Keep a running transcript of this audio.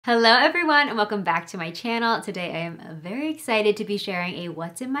Hello everyone and welcome back to my channel. Today I am very excited to be sharing a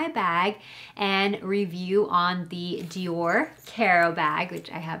what's in my bag and review on the Dior Caro bag,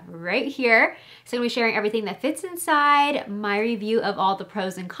 which I have right here. So I'm going to be sharing everything that fits inside, my review of all the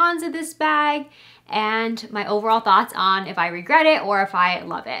pros and cons of this bag, and my overall thoughts on if I regret it or if I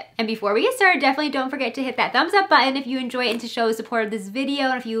love it. And before we get started, definitely don't forget to hit that thumbs up button if you enjoy it and to show support of this video.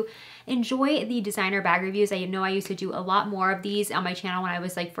 And if you enjoy the designer bag reviews, I know I used to do a lot more of these on my channel when I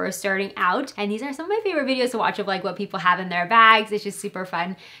was like first starting out, and these are some of my favorite videos to watch of like what people have in their bags. It's just super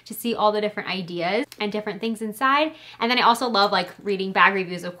fun to see all the different ideas and different things inside. And then I also love like reading bag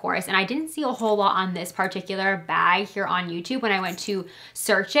reviews, of course, and I didn't see a whole lot on this particular bag here on YouTube when I went to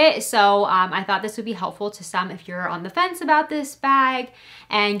search it, so I thought this would be helpful to some if you're on the fence about this bag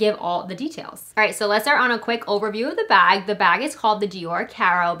and give all the details. All right, so let's start on a quick overview of the bag. The bag is called the Dior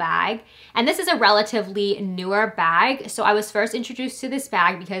Caro bag, and this is a relatively newer bag. So I was first introduced to this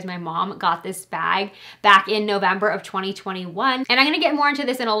bag because my mom got this bag back in November of 2021. And I'm gonna get more into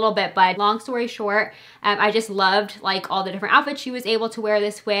this in a little bit, but long story short, I just loved like all the different outfits she was able to wear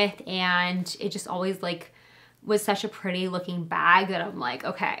this with, and it just always like was such a pretty looking bag that I'm like,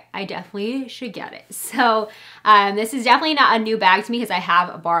 okay, I definitely should get it. So this is definitely not a new bag to me because I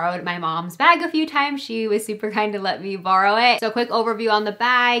have borrowed my mom's bag a few times. She was super kind to let me borrow it. So quick overview on the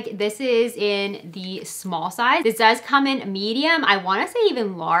bag. This is in the small size. This does come in medium. I want to say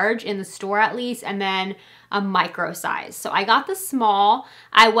even large in the store at least, and then a micro size. So I got the small.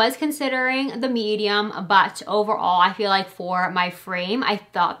 I was considering the medium, but overall I feel like for my frame, I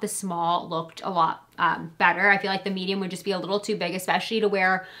thought the small looked a lot better. I feel like the medium would just be a little too big, especially to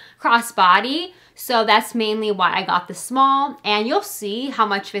wear crossbody. So that's mainly why I got the small, and you'll see how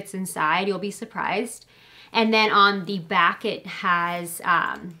much fits inside. You'll be surprised. And then on the back, it has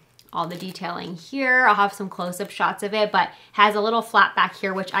all the detailing here. I'll have some close-up shots of it, but has a little flap back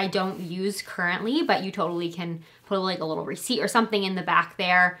here, which I don't use currently, but you totally can put like a little receipt or something in the back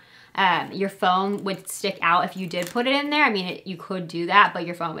there. Your phone would stick out if you did put it in there. I mean, you could do that, but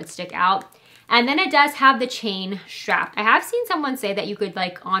your phone would stick out. And then it does have the chain strap. I have seen someone say that you could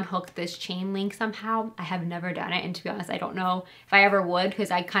like unhook this chain link somehow. I have never done it, and to be honest, I don't know if I ever would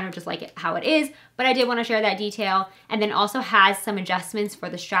because I kind of just like it how it is, but I did want to share that detail. And then also has some adjustments for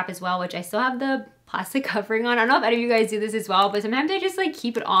the strap as well, which I still have the plastic covering on. I don't know if any of you guys do this as well, but sometimes I just like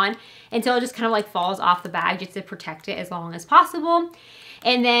keep it on until it just kind of like falls off the bag just to protect it as long as possible.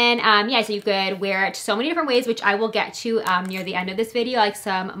 And then, yeah, so you could wear it so many different ways, which I will get to near the end of this video, like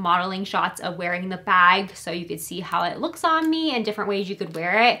some modeling shots of wearing the bag so you could see how it looks on me and different ways you could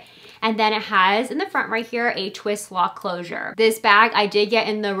wear it. And then it has in the front right here a twist lock closure. This bag I did get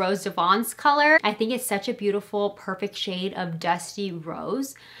in the Rose d'Avance color. I think it's such a beautiful, perfect shade of dusty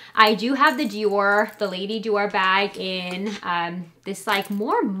rose. I do have the Dior, the Lady Dior bag in this like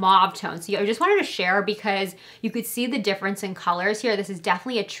more mauve tone. So I just wanted to share because you could see the difference in colors here. This is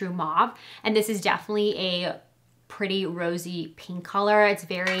definitely a true mauve, and this is definitely a pretty rosy pink color. It's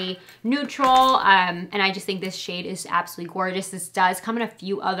very neutral, and I just think this shade is absolutely gorgeous. This does come in a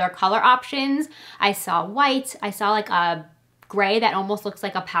few other color options. I saw white, I saw like a gray that almost looks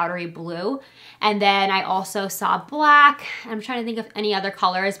like a powdery blue, and then I also saw black. I'm trying to think of any other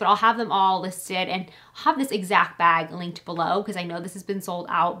colors, but I'll have them all listed, and I'll have this exact bag linked below because I know this has been sold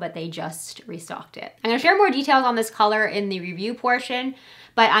out, but they just restocked it. I'm gonna share more details on this color in the review portion,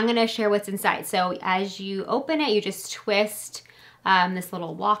 but I'm gonna share what's inside. So as you open it, you just twist this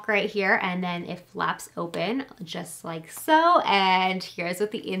little lock right here, and then it flaps open just like so. And here's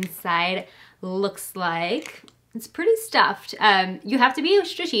what the inside looks like. It's pretty stuffed. You have to be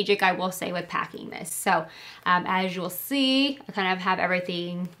strategic, I will say, with packing this. So as you'll see, I kind of have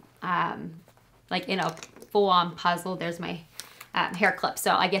everything like in a full-on puzzle. There's my hair clip.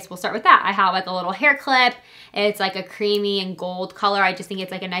 So I guess we'll start with that. I have like a little hair clip. It's like a creamy and gold color. I just think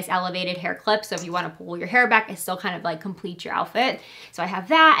it's like a nice elevated hair clip. So if you want to pull your hair back, it still kind of like completes your outfit. So I have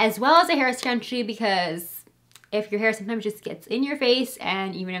that as well as a hair scrunchie because if your hair sometimes just gets in your face,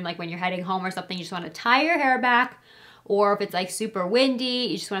 and even in like when you're heading home or something, you just want to tie your hair back, or if it's like super windy,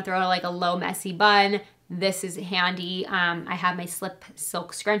 you just want to throw like a low messy bun, this is handy. I have my slip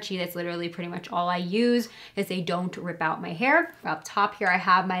silk scrunchie. That's literally pretty much all I use because they don't rip out my hair. Up top here, I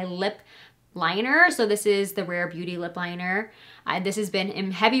have my lip liner. So this is the Rare Beauty lip liner. This has been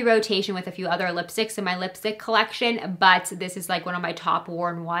in heavy rotation with a few other lipsticks in my lipstick collection, but this is like one of my top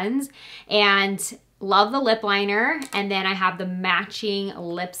worn ones. And love the lip liner. And then I have the matching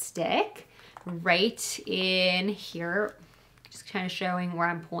lipstick right in here, just kind of showing where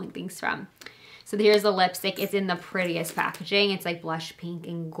I'm pulling things from. So here's the lipstick. It's in the prettiest packaging. It's like blush pink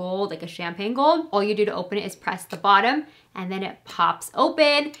and gold, like a champagne gold. All you do to open it is press the bottom and then it pops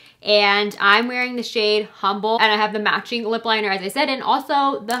open, and I'm wearing the shade Humble, and I have the matching lip liner, as I said, and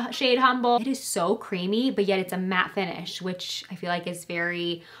also the shade Humble. It is so creamy, but yet it's a matte finish, which I feel like is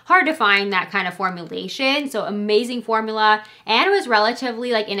very hard to find that kind of formulation. So amazing formula, and it was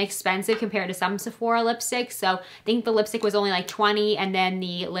relatively like inexpensive compared to some Sephora lipsticks. So I think the lipstick was only like 20, and then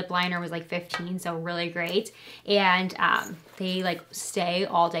the lip liner was like 15, so really great. And they like stay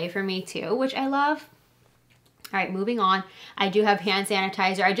all day for me too, which I love. All right, moving on. I do have hand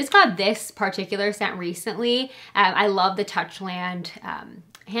sanitizer. I just got this particular scent recently. I love the Touchland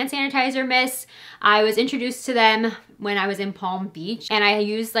hand sanitizer mist. I was introduced to them when I was in Palm Beach, and I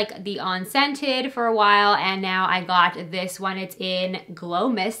used like the unscented for a while, and now I got this one. It's in Glow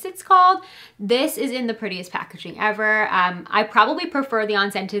Mist, it's called. This is in the prettiest packaging ever. I probably prefer the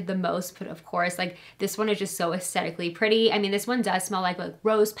unscented the most, but of course, like this one is just so aesthetically pretty. I mean, this one does smell like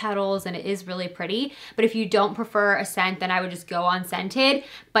rose petals, and it is really pretty, but if you don't prefer a scent, then I would just go unscented.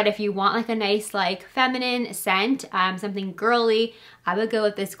 But if you want like a nice like feminine scent, something girly, I would go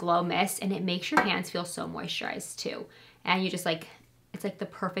with this Glow Mist, and it makes your hands feel so moisturized too. And you just like, it's like the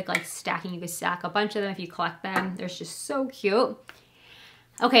perfect like stacking. You can stack a bunch of them if you collect them. They're just so cute.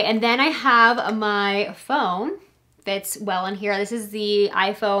 Okay, and then I have my phone fits well in here. This is the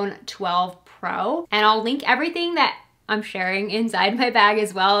iPhone 12 Pro, and I'll link everything that I'm sharing inside my bag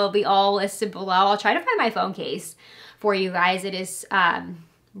as well. It'll be all listed below. I'll try to find my phone case for you guys. It is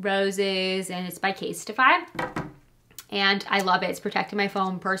roses, and it's by Casetify. And I love it. It's protected my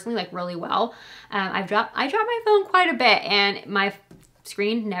phone personally like really well. I dropped my phone quite a bit, and my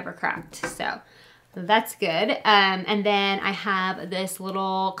screen never cracked, so that's good. And then I have this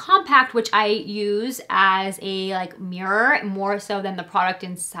little compact, which I use as a like mirror more so than the product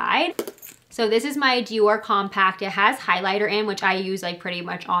inside. So this is my Dior compact. It has highlighter in, which I use like pretty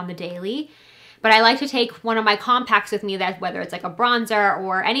much on the daily. But I like to take one of my compacts with me, that whether it's like a bronzer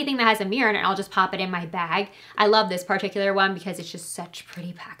or anything that has a mirror in it, I'll just pop it in my bag. I love this particular one because it's just such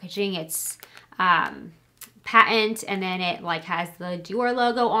pretty packaging. It's patent, and then it like has the Dior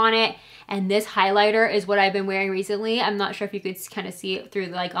logo on it. And this highlighter is what I've been wearing recently. I'm not sure if you could kind of see it through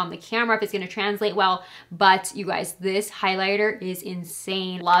like on the camera, if it's gonna translate well, but you guys, this highlighter is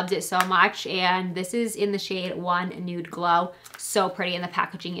insane. Loved it so much. And this is in the shade One Nude Glow. So pretty, and the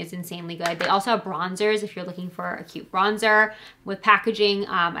packaging is insanely good. They also have bronzers if you're looking for a cute bronzer with packaging.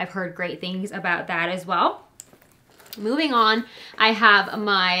 I've heard great things about that as well. Moving on, I have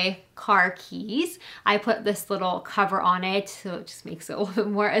my car keys. I put this little cover on it, so it just makes it a little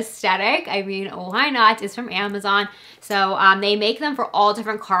bit more aesthetic. I mean, why not? It's from Amazon. So they make them for all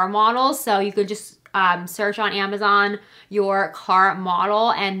different car models. So you could just search on Amazon your car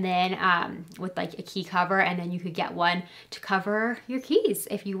model, and then with like a key cover, and then you could get one to cover your keys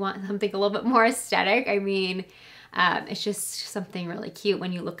if you want something a little bit more aesthetic. I mean, it's just something really cute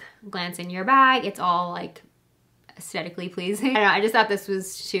when you glance in your bag. It's all like aesthetically pleasing. I don't know, I just thought this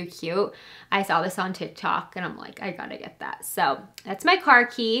was too cute. I saw this on TikTok, and I'm like, I gotta get that. So that's my car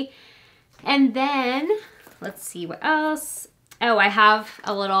key. And then let's see what else. Oh, I have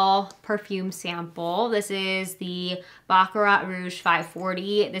a little perfume sample. This is the Baccarat Rouge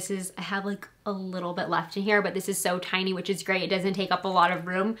 540. This is, I have like a little bit left in here, but this is so tiny, which is great. It doesn't take up a lot of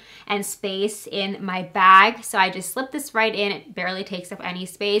room and space in my bag. So I just slip this right in. It barely takes up any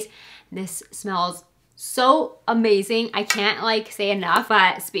space. This smells so amazing. I can't like say enough.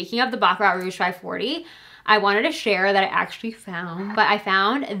 But speaking of the Baccarat Rouge 540, I wanted to share that I actually found, but I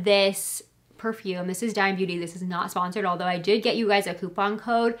found this perfume. This is Dime Beauty. This is not sponsored, although I did get you guys a coupon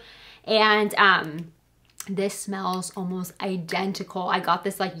code, and this smells almost identical. I got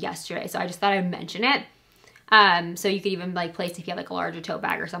this like yesterday, so I just thought I'd mention it. So you could even like place if you have like a larger tote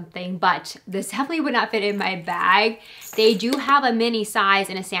bag or something, but this definitely would not fit in my bag. They do have a mini size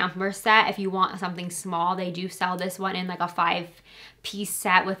in a sampler set. If you want something small, they do sell this one in like a 5-piece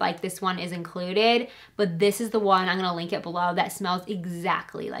set with like this one is included, but this is the one, I'm gonna link it below, that smells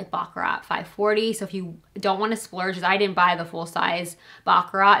exactly like Baccarat 540. So if you don't want to splurge, because I didn't buy the full size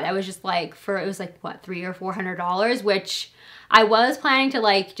Baccarat, that was just like it was like what, $300 or $400, which I was planning to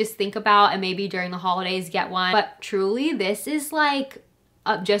like just think about and maybe during the holidays get one, but truly this is like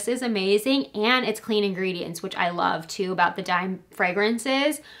just as amazing, and it's clean ingredients, which I love too about the Dime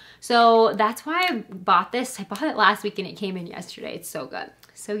fragrances. So that's why I bought this. I bought it last week and it came in yesterday. It's so good.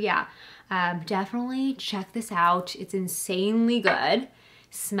 So yeah, definitely check this out. It's insanely good.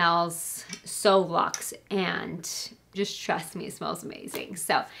 Smells so luxe, and just trust me, it smells amazing.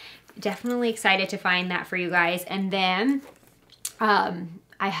 So definitely excited to find that for you guys. And then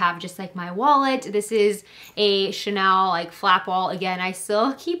I have just like my wallet. This is a Chanel like flap wallet. Again, I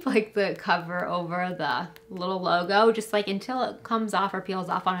still keep like the cover over the little logo, just like until it comes off or peels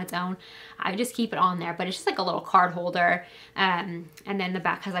off on its own. I just keep it on there, but it's just like a little card holder. And then the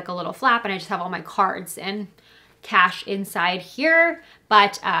back has like a little flap, and I just have all my cards and cash inside here.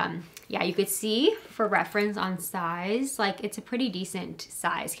 But yeah, you could see for reference on size, like it's a pretty decent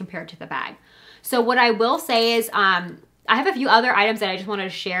size compared to the bag. So what I will say is, I have a few other items that I just wanted to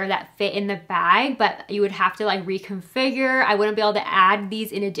share that fit in the bag, but you would have to like reconfigure. I wouldn't be able to add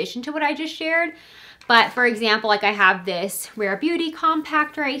these in addition to what I just shared. But for example, like I have this Rare Beauty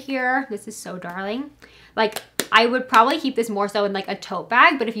compact right here. This is so darling. Like I would probably keep this more so in like a tote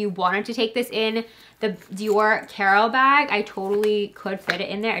bag, but if you wanted to take this in the Dior Caro bag, I totally could fit it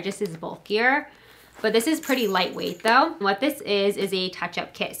in there. It just is bulkier. But this is pretty lightweight though. What this is a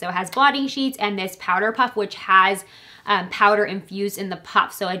touch-up kit. So it has blotting sheets and this powder puff, which has powder infused in the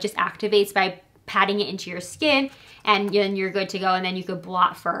puff. So it just activates by patting it into your skin, and then you're good to go, and then you could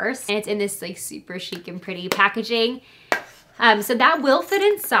blot first. And it's in this like super chic and pretty packaging. So that will fit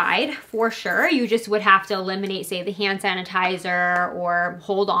inside for sure. You just would have to eliminate, say, the hand sanitizer or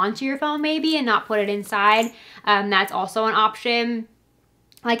hold on to your phone maybe and not put it inside. That's also an option.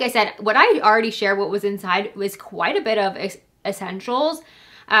 Like I said, what I already shared what was inside was quite a bit of essentials.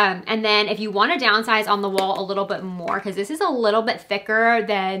 And then if you want to downsize on the wall a little bit more, because this is a little bit thicker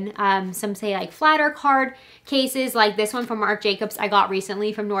than some say like flatter card cases, like this one from Marc Jacobs I got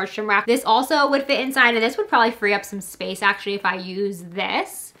recently from Nordstrom Rack. This also would fit inside, and this would probably free up some space actually if I use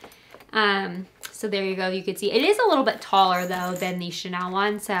this. So there you go. You could see it is a little bit taller though than the Chanel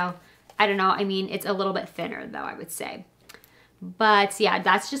one. So I don't know. I mean, it's a little bit thinner though, I would say. But yeah,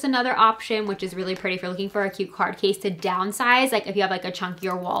 that's just another option, which is really pretty if you're looking for a cute card case to downsize. Like if you have like a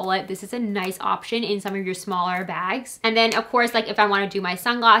chunkier wallet, this is a nice option in some of your smaller bags. And then of course, like if I want to do my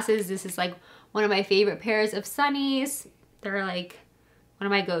sunglasses, this is like one of my favorite pairs of sunnies. They're like one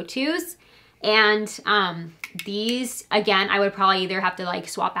of my go-tos. And these, again, I would probably either have to like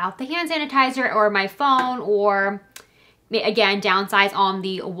swap out the hand sanitizer or my phone, or again, downsize on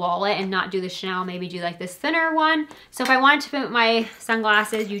the wallet and not do the Chanel, maybe do like this thinner one. So if I wanted to put my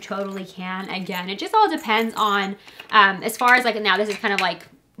sunglasses, you totally can. Again, it just all depends on, as far as like, now this is kind of like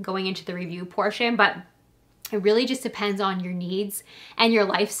going into the review portion, but it really just depends on your needs and your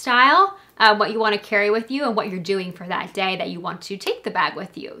lifestyle, what you want to carry with you and what you're doing for that day that you want to take the bag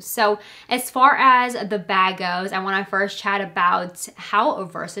with you. So as far as the bag goes, I want to first chat about how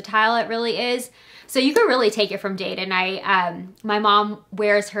versatile it really is. So you can really take it from day to night. My mom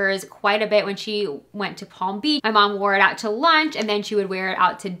wears hers quite a bit when she went to Palm Beach. My mom wore it out to lunch, and then she would wear it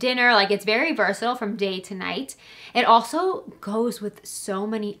out to dinner. Like it's very versatile from day to night. It also goes with so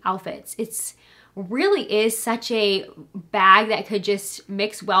many outfits. It's really is such a bag that could just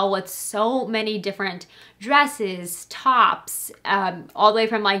mix well with so many different dresses, tops, all the way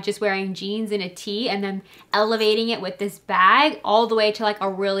from like just wearing jeans and a tee and then elevating it with this bag all the way to like a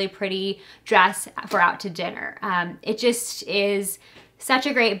really pretty dress for out to dinner. It just is such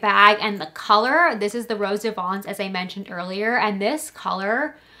a great bag. And the color, this is the Rose de Vence, as I mentioned earlier, and this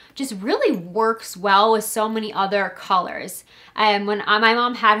color just really works well with so many other colors. And when my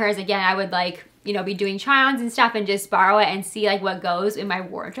mom had hers, again, I would like, you know, be doing try-ons and stuff and just borrow it and see like what goes in my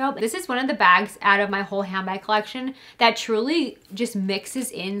wardrobe. This is one of the bags out of my whole handbag collection that truly just mixes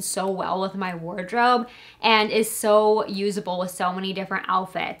in so well with my wardrobe and is so usable with so many different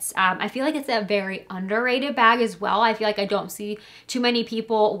outfits. I feel like it's a very underrated bag as well. I feel like I don't see too many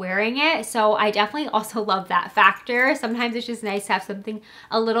people wearing it. So I definitely also love that factor. Sometimes it's just nice to have something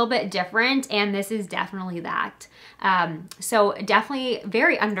a little bit different, and this is definitely that. So definitely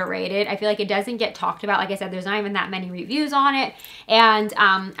very underrated. I feel like it doesn't get talked about. Like I said, there's not even that many reviews on it. And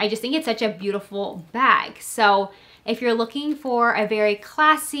I just think it's such a beautiful bag. So if you're looking for a very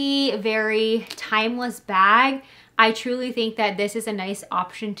classy, very timeless bag, I truly think that this is a nice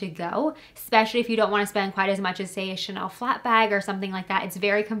option to go, especially if you don't want to spend quite as much as say a Chanel flat bag or something like that. It's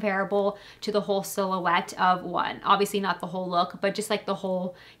very comparable to the whole silhouette of one. Obviously not the whole look, but just like the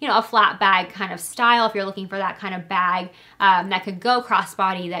whole, you know, a flat bag kind of style. If you're looking for that kind of bag that could go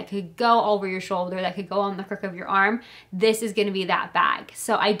crossbody, that could go over your shoulder, that could go on the crook of your arm, this is going to be that bag.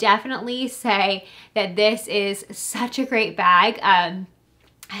 So I definitely say that this is such a great bag.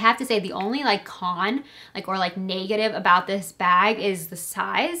 I have to say the only like con or negative about this bag is the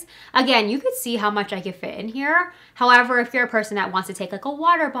size. Again, you could see how much I could fit in here. However, if you're a person that wants to take like a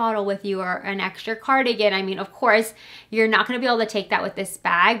water bottle with you or an extra cardigan, I mean, of course, you're not going to be able to take that with this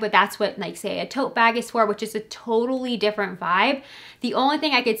bag, but that's what like say a tote bag is for, which is a totally different vibe. The only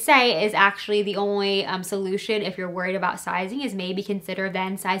thing I could say is actually the only solution if you're worried about sizing is maybe consider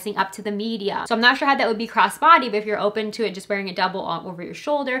then sizing up to the medium. So I'm not sure how that would be crossbody, but if you're open to it, just wearing it double over your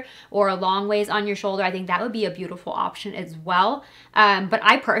shoulder or a long ways on your shoulder, I think that would be a beautiful option as well. But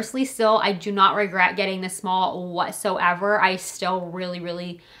I personally I do not regret getting the small whatsoever. I still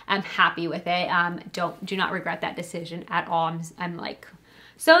really am happy with it. Do not regret that decision at all. I'm like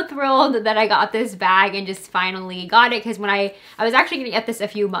so thrilled that I got this bag and just finally got it, because when I was actually gonna get this a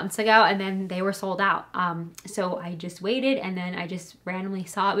few months ago and then they were sold out. So I just waited, and then I just randomly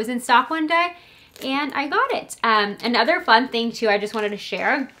saw it was in stock one day and I got it. Another fun thing too I just wanted to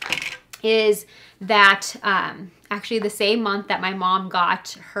share is that actually the same month that my mom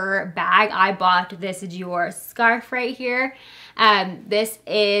got her bag, I bought this Dior scarf right here. So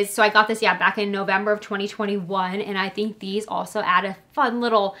I got this, back in November of 2021, and I think these also add a fun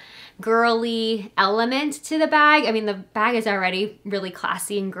little girly element to the bag. I mean, the bag is already really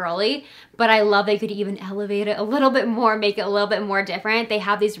classy and girly, but I love they could even elevate it a little bit more, make it a little bit more different. They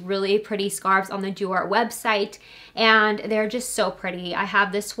have these really pretty scarves on the Dior website, and they're just so pretty. I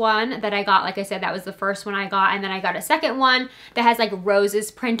have this one that I got, like I said, that was the first one I got, and then I got a second one that has like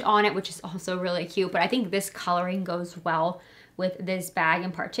roses print on it, which is also really cute, but I think this coloring goes well with this bag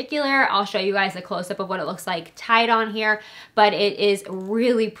in particular. I'll show you guys a close-up of what it looks like tied on here, but it is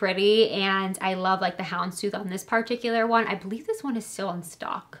really pretty, and I love like the houndstooth on this particular one. I believe this one is still in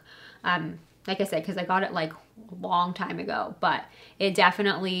stock. Like I said, because I got it like a long time ago, but it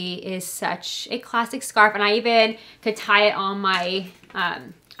definitely is such a classic scarf, and I even could tie it on my,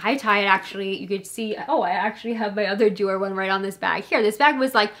 I tie it actually, you could see, oh, I actually have my other Dior one right on this bag here. This bag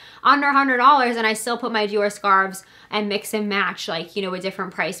was like under $100, and I still put my Dior scarves and mix and match, like, you know, with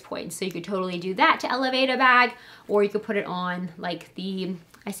different price points. So you could totally do that to elevate a bag, or you could put it on like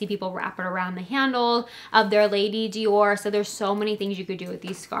I see people wrap it around the handle of their Lady Dior. So there's so many things you could do with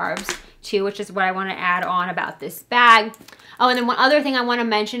these scarves too, which is what I want to add on about this bag. Oh, and then one other thing I want to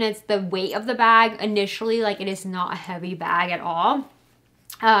mention is the weight of the bag. Initially, like, it is not a heavy bag at all.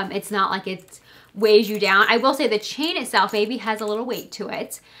 It's not like it weighs you down. I will say the chain itself maybe has a little weight to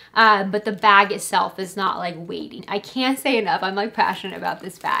it, but the bag itself is not like weighty. I can't say enough. I'm like passionate about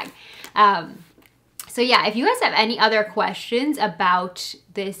this bag. So yeah, if you guys have any other questions about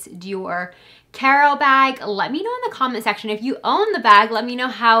this Dior Caro bag, let me know in the comment section. If you own the bag, let me know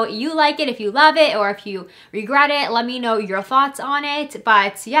how you like it, if you love it, or if you regret it. Let me know your thoughts on it.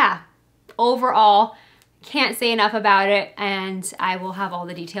 But yeah, overall, can't say enough about it, and I will have all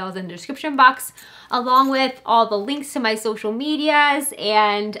the details in the description box, along with all the links to my social medias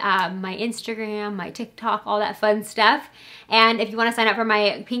and my Instagram, my TikTok, all that fun stuff. And if you want to sign up for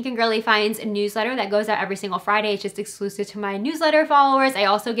my Pink and Girly Finds newsletter that goes out every single Friday, it's just exclusive to my newsletter followers. I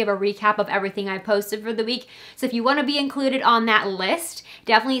also give a recap of everything I posted for the week. So if you want to be included on that list,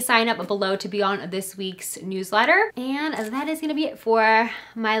 definitely sign up below to be on this week's newsletter. And that is going to be it for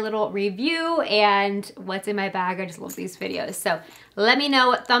my little review and what's in my bag. I just love these videos. So let me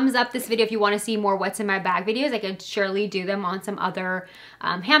know, thumbs up this video if you want to see more what's in my bag videos. I could surely do them on some other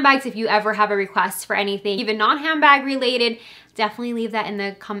handbags. If you ever have a request for anything, even non-handbag related, definitely leave that in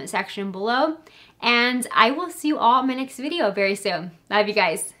the comment section below. And I will see you all in my next video very soon. Love you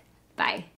guys. Bye.